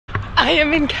I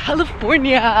am in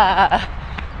California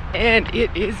and it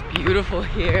is beautiful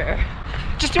here.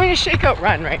 Just doing a shakeout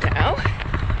run right now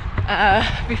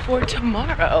before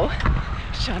tomorrow,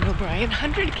 Sean O'Brien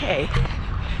 100K.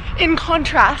 In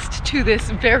contrast to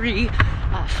this very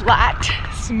flat,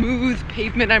 smooth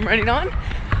pavement I'm running on,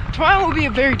 tomorrow will be a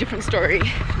very different story.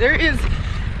 There is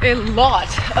a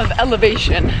lot of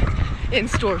elevation in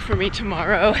store for me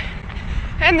tomorrow.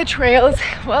 And the trails,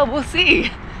 well, we'll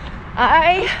see.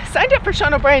 I signed up for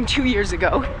Sean O'Brien 2 years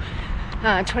ago,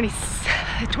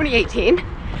 2018,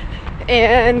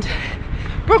 and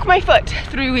broke my foot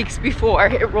 3 weeks before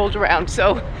it rolled around,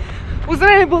 so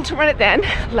wasn't able to run it then.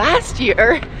 Last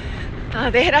year,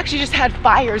 they had actually just had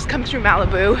fires come through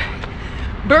Malibu,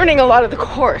 burning a lot of the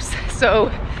course, so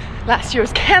last year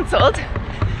was canceled.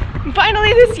 And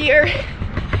finally this year,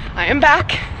 I am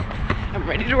back. I'm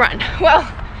ready to run. Well,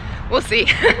 we'll see.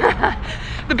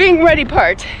 The being ready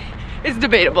part is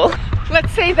debatable.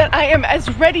 Let's say that I am as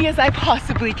ready as I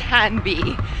possibly can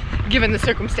be, given the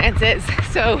circumstances.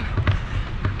 So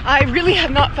I really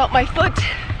have not felt my foot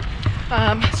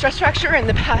stress fracture in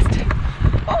the past,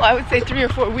 I would say 3 or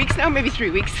 4 weeks now, maybe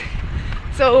 3 weeks.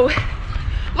 So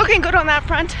looking good on that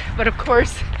front, but of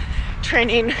course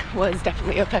training was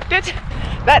definitely affected.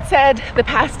 That said, the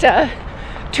past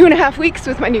 2.5 weeks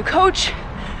with my new coach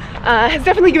has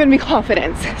definitely given me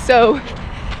confidence. So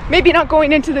maybe not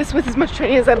going into this with as much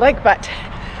training as I'd like, but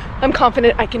I'm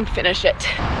confident I can finish it.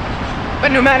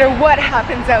 But no matter what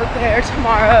happens out there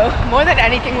tomorrow, more than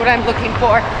anything, what I'm looking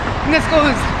for, and this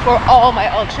goes for all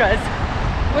my ultras,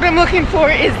 what I'm looking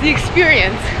for is the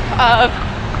experience of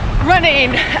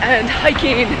running and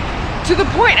hiking to the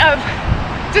point of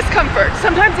discomfort,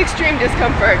 sometimes extreme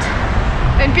discomfort,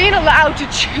 and being allowed to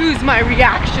choose my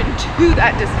reaction to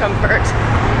that discomfort.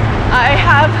 I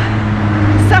have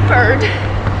suffered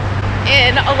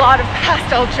in a lot of past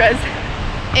ultras,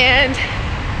 and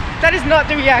that is not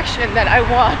the reaction that I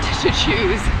want to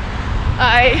choose.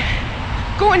 I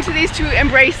go into these to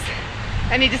embrace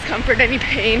any discomfort, any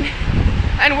pain,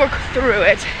 and work through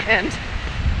it. And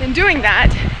in doing that,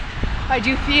 I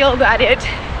do feel that it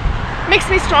makes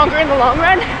me stronger in the long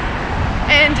run,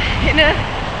 and in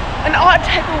an odd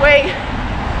type of way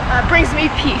brings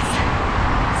me peace.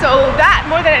 So that,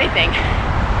 more than anything,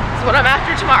 is what I'm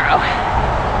after tomorrow.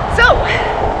 So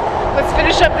let's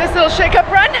finish up this little shake-up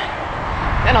run,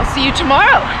 and I'll see you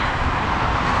tomorrow.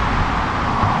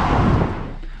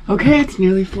 Okay, it's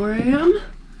nearly 4 a.m.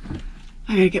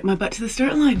 I gotta get my butt to the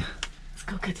start line. Let's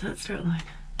go get to that start line.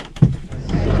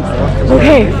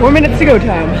 Okay, 4 minutes to go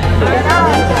time.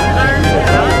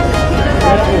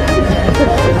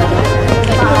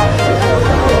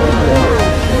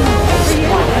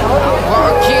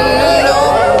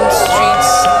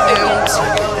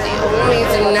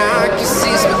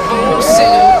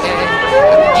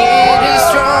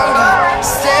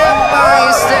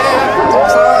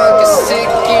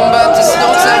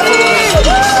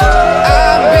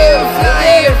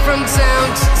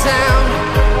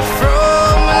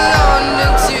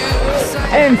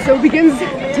 And so begins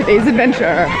today's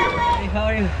adventure. Hey, how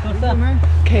are you? What's up?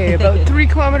 Okay, about 3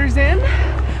 kilometers in.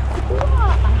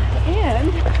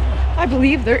 And I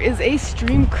believe there is a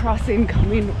stream crossing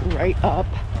coming right up.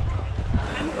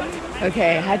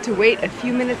 Okay, I had to wait a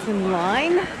few minutes in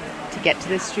line to get to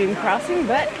this stream crossing,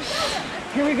 but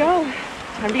here we go.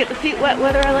 Time to get the feet wet,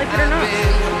 whether I like it or not.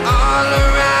 All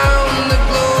around the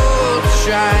globe,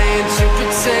 trying to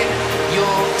protect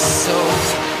your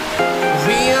soul.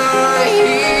 We are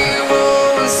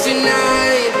heroes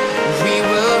tonight. We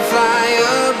will fly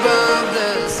above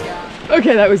the sky.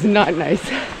 Okay, that was not nice.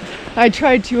 I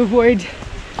tried to avoid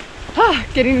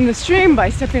getting in the stream by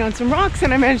stepping on some rocks,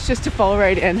 and I managed just to fall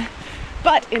right in.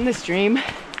 But in the stream,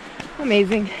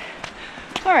 amazing.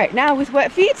 All right, now with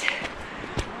wet feet,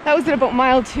 that was at about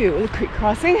mile 2 of the creek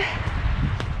crossing.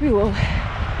 We will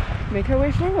make our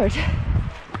way forward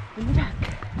in the dark.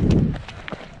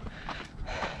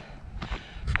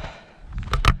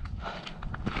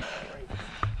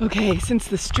 Okay, since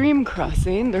the stream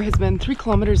crossing, there has been 3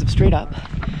 kilometers of straight up,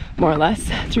 more or less,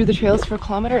 through the trails for a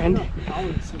kilometer, and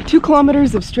 2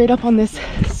 kilometers of straight up on this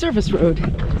service road.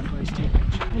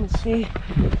 Let's see.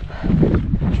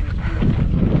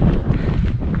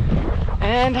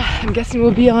 And I'm guessing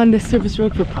we'll be on this service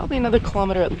road for probably another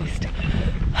kilometer at least.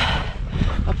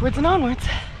 Upwards and onwards.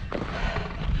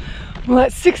 Well,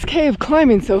 that's 6K of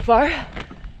climbing so far.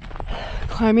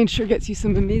 Climbing sure gets you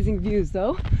some amazing views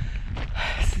though.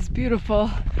 This is beautiful.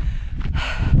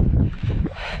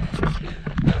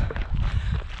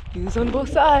 Views on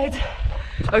both sides.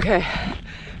 Okay,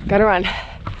 gotta run.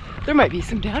 There might be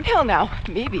some downhill now,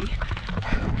 maybe.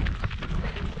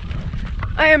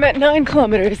 I am at 9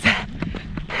 kilometers.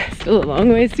 Still a long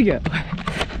ways to go.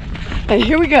 And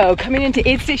here we go, coming into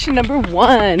aid station number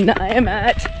 1. I am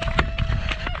at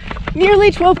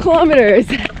nearly 12 kilometers.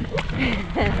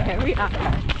 There we are.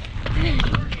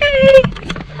 Hey!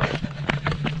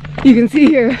 You can see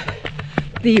here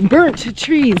the burnt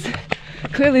trees.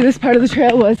 Clearly this part of the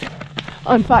trail was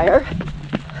on fire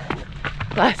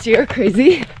last year.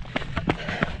 Crazy.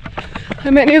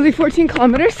 I'm at nearly 14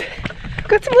 kilometers.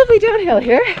 Got some lovely downhill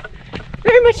here.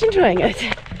 Very much enjoying it.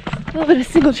 A little bit of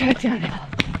single track downhill.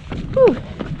 Whew.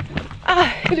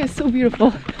 Ah, it is so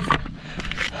beautiful.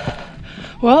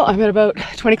 Well, I'm at about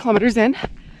 20 kilometers in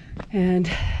and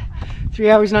 3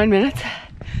 hours, 9 minutes.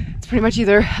 It's pretty much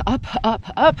either up, up,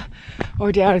 up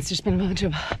or down. It's just been a bunch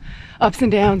of ups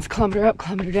and downs, kilometer up,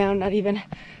 kilometer down, not even.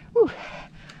 Ooh.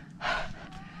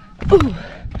 Ooh.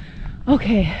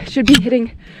 Okay, should be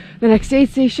hitting the next aid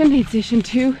station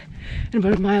 2, in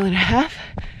about 1.5 miles.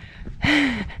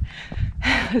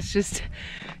 Let's just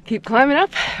keep climbing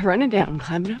up, running down,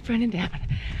 climbing up, running down,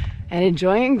 and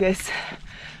enjoying this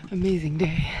amazing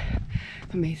day.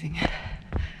 Amazing.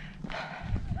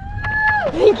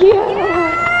 Thank you.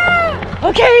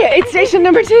 Okay, aid station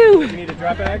number 2. You need a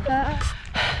drop bag?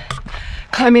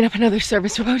 Climbing up another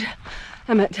service road.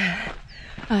 I'm at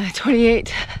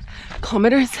 28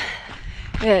 kilometers.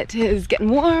 It is getting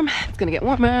warm. It's gonna get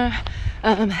warmer.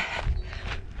 I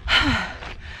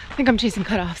think I'm chasing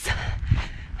cutoffs.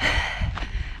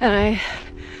 And I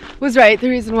was right. The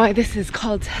reason why this is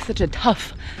called such a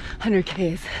tough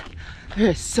 100K is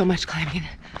there is so much climbing.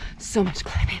 So much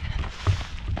climbing.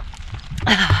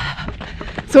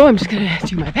 So I'm just gonna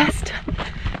do my best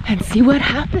and see what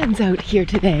happens out here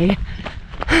today.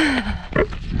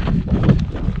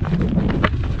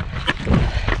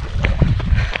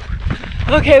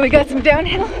 Okay, we got some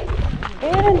downhill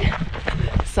and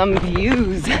some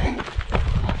views.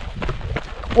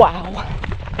 Wow.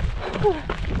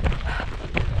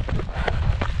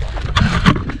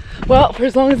 Well, for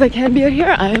as long as I can be out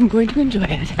here, I am going to enjoy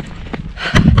it.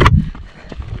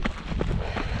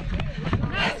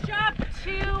 Next drop,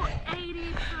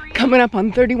 283. Coming up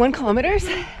on 31 kilometers.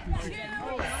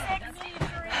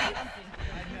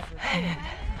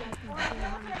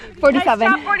 47. Next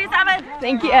drop, 47.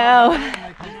 Thank you.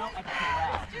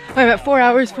 I'm at 4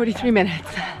 hours, 43 minutes.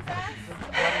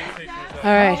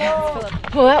 All right.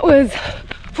 Well, that was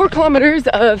 4 kilometers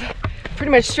of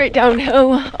pretty much straight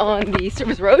downhill on the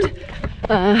service road.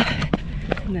 And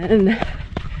then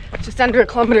just under 1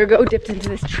 kilometer ago, dipped into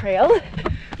this trail,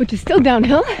 which is still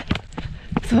downhill.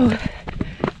 So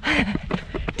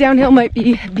downhill might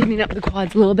be beating up the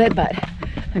quads a little bit, but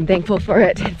I'm thankful for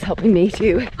it. It's helping me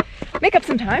to make up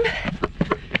some time.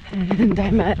 And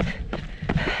I'm at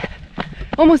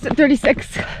almost at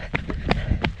 36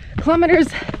 kilometers,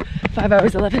 5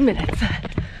 hours, 11 minutes.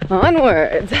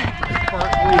 Onwards. 47.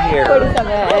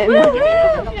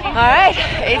 All right,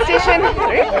 aid station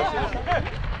 3.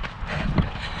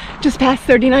 Just passed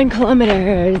 39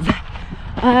 kilometers.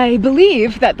 I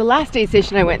believe that the last aid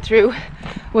station I went through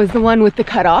was the one with the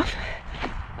cutoff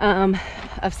of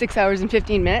 6 hours and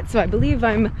 15 minutes. So I believe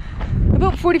I'm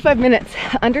about 45 minutes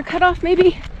under cutoff,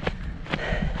 maybe.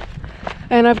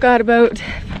 And I've got about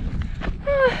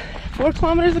 4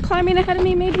 kilometers of climbing ahead of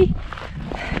me, maybe.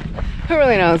 Who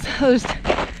really knows? I'll just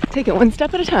take it one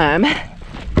step at a time.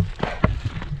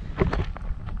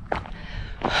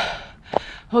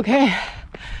 Okay,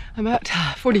 I'm at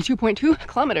 42.2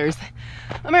 kilometers.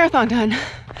 A marathon done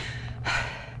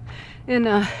in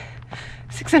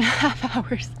 6.5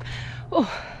 hours. Oh,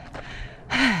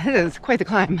 this is quite the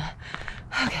climb.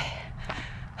 Okay,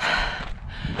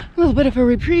 a little bit of a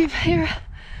reprieve here,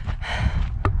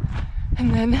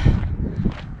 and then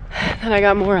I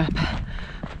got more up.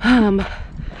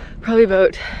 Probably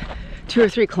about 2 or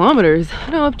 3 kilometers.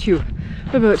 No, about 2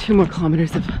 more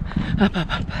kilometers of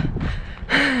up.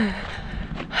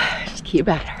 Just keep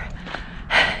at her.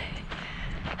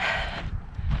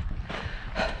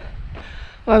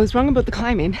 Well, I was wrong about the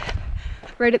climbing.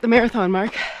 Right at the marathon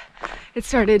mark, it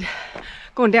started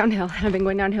going downhill. And I've been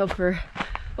going downhill for,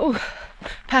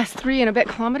 past 3 and a bit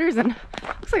kilometers, and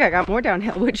looks like I got more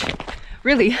downhill, which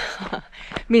really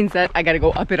means that I gotta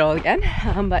go up it all again.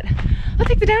 But I'll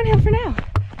take the downhill for now.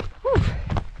 Whew.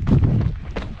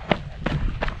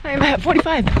 I'm at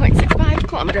 45.65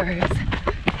 kilometers,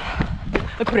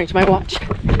 according to my watch.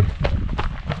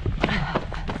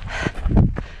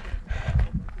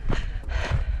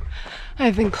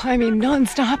 I've been climbing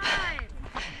non-stop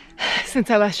since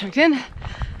I last checked in.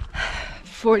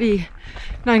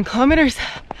 49 kilometers,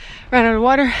 ran out of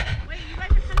water.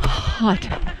 Hot.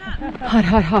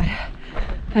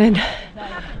 And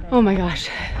Oh my gosh.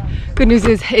 Good news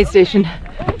is aid station.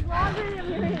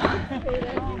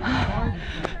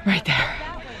 Right there.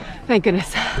 Thank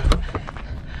goodness.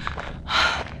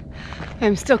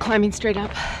 I'm still climbing straight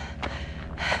up.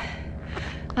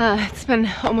 It's been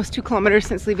almost 2 kilometers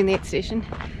since leaving the aid station.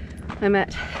 I'm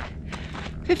at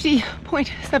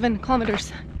 50.7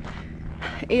 kilometers,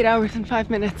 8 hours and 5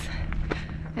 minutes.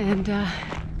 And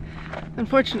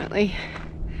unfortunately,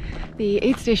 the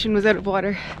aid station was out of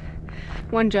water.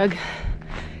 1 jug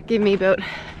gave me about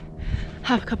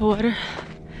half a cup of water,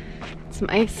 some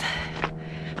ice.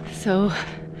 So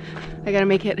I gotta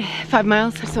make it 5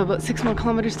 miles, so about 6 more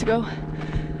kilometers to go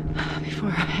before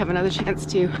I have another chance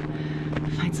to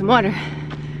find some water.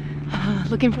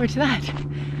 Looking forward to that.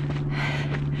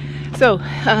 So,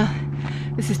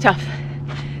 this is tough.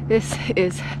 This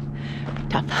is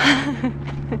tough.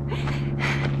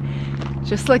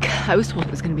 Just like I was told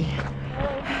it was gonna be.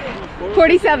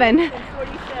 47.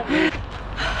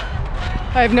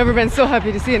 I've never been so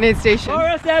happy to see an aid station.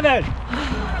 47.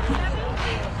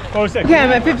 46. Okay,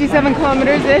 I'm at 57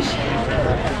 kilometers-ish.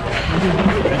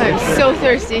 I'm so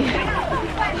thirsty.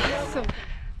 So,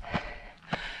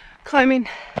 climbing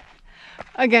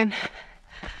again.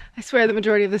 I swear the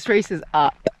majority of this race is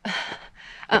up.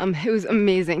 It was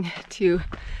amazing to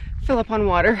fill up on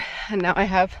water, and now I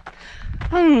have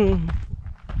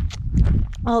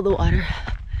all the water.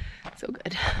 So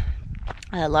good.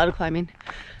 A lot of climbing.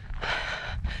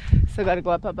 Still got to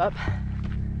go up, up, up,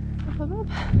 up, up, up.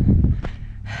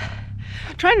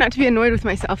 Trying not to be annoyed with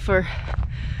myself for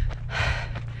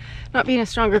not being a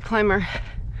stronger climber.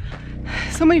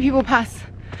 So many people pass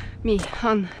me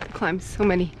on the climbs. So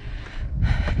many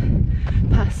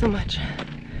pass so much.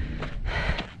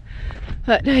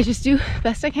 But I just do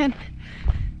best I can.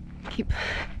 Keep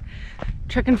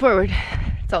trekking forward.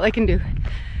 That's all I can do.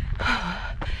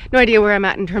 No idea where I'm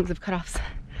at in terms of cutoffs.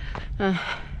 I'm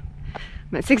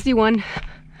at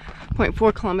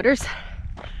 61.4 kilometers.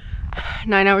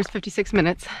 9 hours 56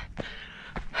 minutes.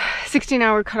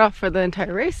 16-hour cutoff for the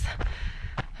entire race.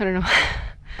 I don't know.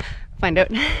 Find out.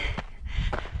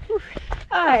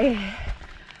 I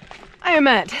am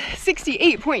at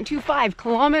 68.25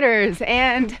 kilometers,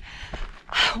 and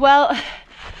well,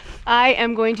 I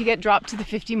am going to get dropped to the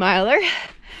 50-miler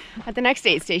at the next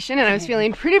aid station, and I was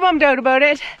feeling pretty bummed out about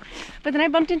it. But then I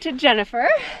bumped into Jennifer,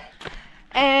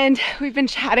 and we've been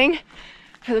chatting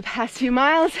for the past few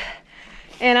miles,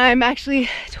 and I'm actually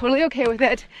totally okay with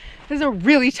it. This is a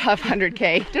really tough 100K.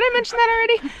 Did I mention that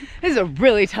already? This is a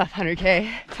really tough 100K.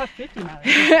 Tough 50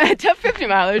 miler. Tough 50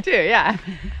 miler too, yeah.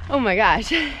 Oh my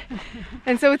gosh.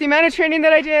 And so with the amount of training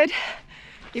that I did,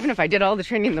 even if I did all the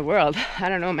training in the world, I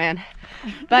don't know, man.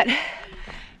 But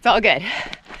it's all good.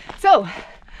 So,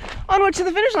 onward to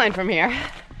the finish line from here.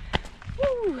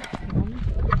 Woo.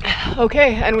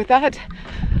 Okay, and with that,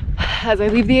 as I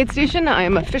leave the aid station, I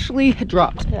am officially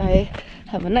dropped. I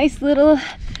have a nice little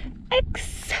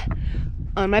X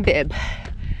on my bib.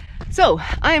 So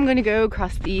I am going to go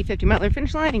across the 50-miler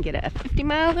finish line and get a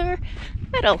 50-miler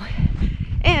medal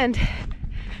and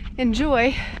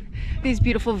enjoy these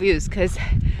beautiful views, because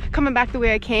coming back the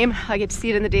way I came, I get to see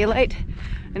it in the daylight.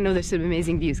 I know there's some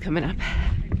amazing views coming up.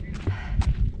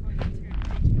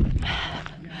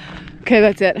 Okay,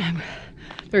 that's it.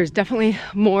 There's definitely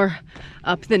more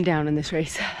up than down in this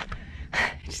race.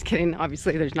 Just kidding,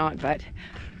 obviously there's not, but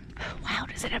wow,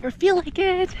 does it ever feel like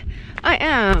it? I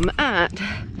am at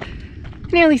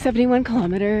nearly 71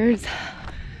 kilometers.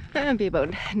 It'll be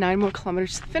about 9 more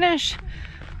kilometers to finish.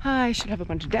 I should have a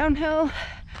bunch of downhill.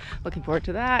 Looking forward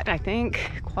to that, I think.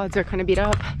 Quads are kind of beat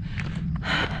up.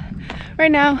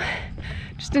 Right now,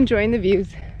 just enjoying the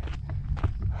views.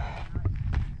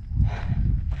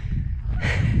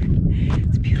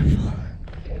 It's beautiful.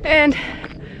 And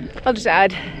I'll just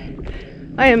add,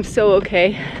 I am so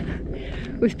okay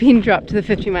with being dropped to the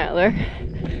 50-miler.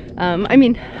 I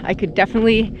mean, I could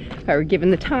definitely, if I were given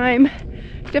the time,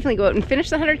 definitely go out and finish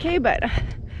the 100K, but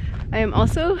I am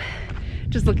also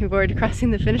just looking forward to crossing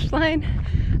the finish line.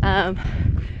 I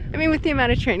mean, with the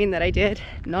amount of training that I did,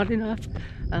 not enough.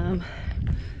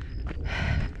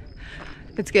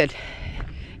 It's good.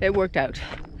 It worked out.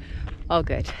 All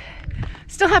good.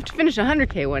 Still have to finish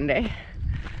 100K one day.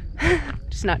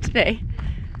 Just not today.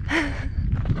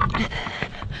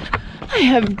 I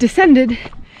have descended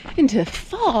into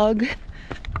fog. A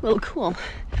little cool.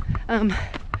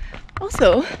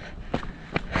 Also,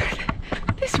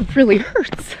 this really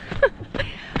hurts.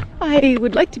 I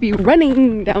would like to be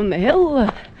running down the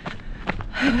hill,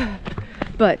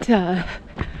 but the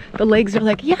legs are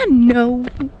like, yeah, no,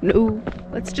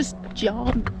 let's just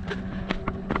jog.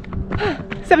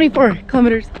 74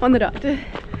 kilometers on the dot.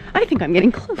 I think I'm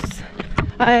getting close.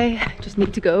 I just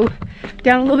need to go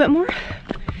down a little bit more.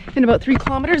 In about 3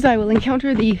 kilometers, I will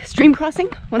encounter the stream crossing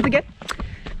once again.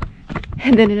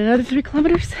 And then in another 3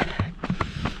 kilometers,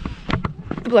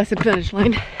 the blessed finish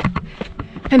line.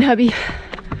 And hubby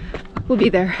will be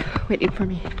there waiting for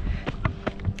me.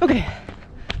 Okay,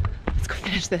 let's go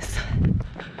finish this.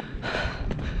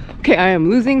 Okay, I am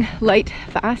losing light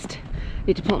fast.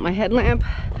 Need to pull up my headlamp.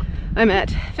 I'm at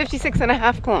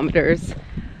 56.5 kilometers.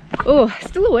 Oh,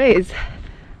 still a ways.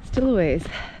 Still a ways.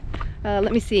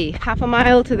 Let me see, half a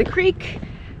mile to the creek,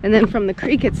 and then from the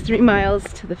creek it's 3 miles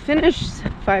to the finish.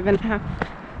 5.5,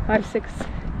 5, 6.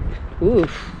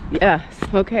 Oof, yeah,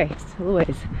 okay, still a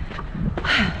ways.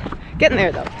 Getting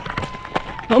there though.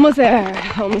 Almost there,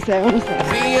 almost there, almost there.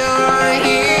 We are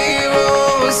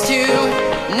heroes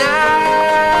tonight.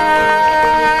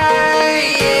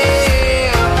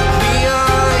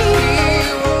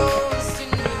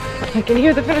 I can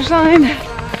hear the finish line.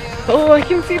 Oh, I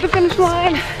can see the finish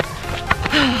line.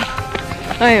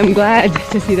 I am glad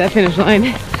to see that finish line.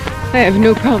 I have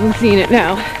no problem seeing it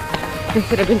now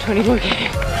instead of in 24K.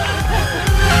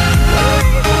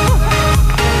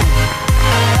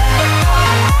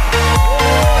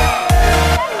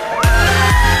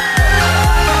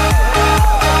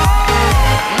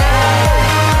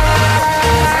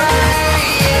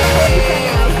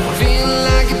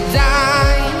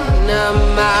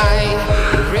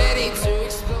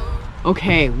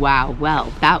 Okay, wow,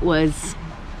 well, that was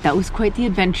quite the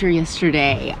adventure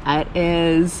yesterday. It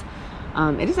is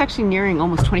actually nearing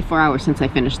almost 24 hours since I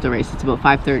finished the race. It's about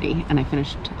 5:30 and I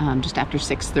finished just after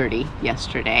 6:30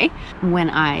 yesterday. When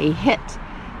I hit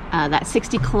that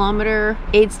 60-kilometer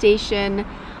aid station,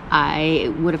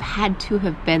 I would have had to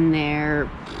have been there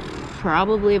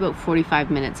probably about 45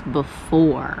 minutes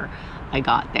before I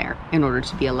got there in order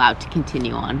to be allowed to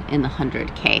continue on in the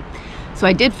 100K. So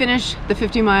I did finish the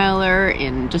 50 miler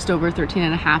in just over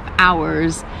 13.5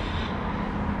 hours.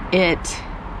 It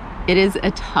is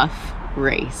a tough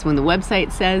race. When the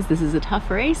website says this is a tough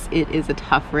race, it is a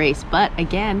tough race. But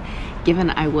again, given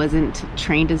I wasn't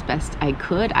trained as best I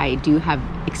could, I do have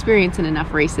experience in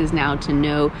enough races now to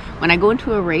know when I go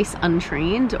into a race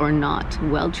untrained or not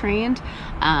well trained,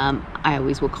 I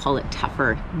always will call it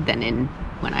tougher than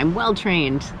when I'm well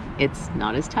trained. It's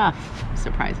not as tough,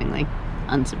 surprisingly.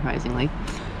 Unsurprisingly.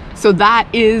 So that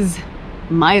is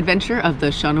my adventure of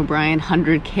the Sean O'Brien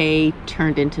 100K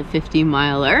turned into 50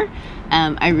 miler.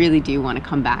 I really do want to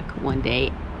come back one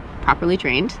day properly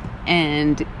trained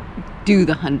and do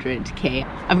the 100K.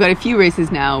 I've got a few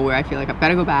races now where I feel like I've got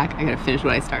to go back. I got to finish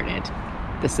what I started.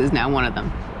 This is now one of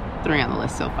them. 3 on the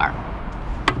list so far.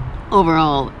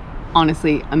 Overall,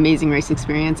 honestly, amazing race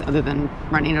experience other than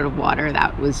running out of water.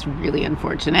 That was really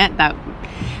unfortunate. That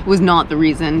was not the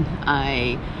reason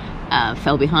I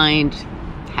fell behind,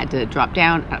 had to drop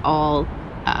down at all.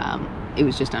 It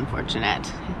was just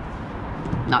unfortunate.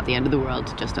 Not the end of the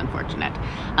world, just unfortunate.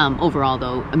 Overall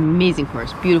though, amazing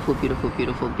course, beautiful, beautiful,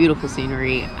 beautiful, beautiful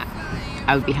scenery.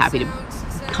 I would be happy to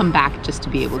come back just to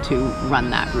be able to run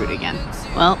that route again.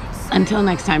 Well, until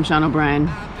next time, Sean O'Brien,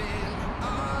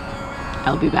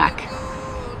 I'll be back.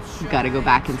 Gotta go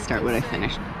back and start what I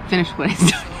finished. Finish what I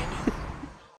started.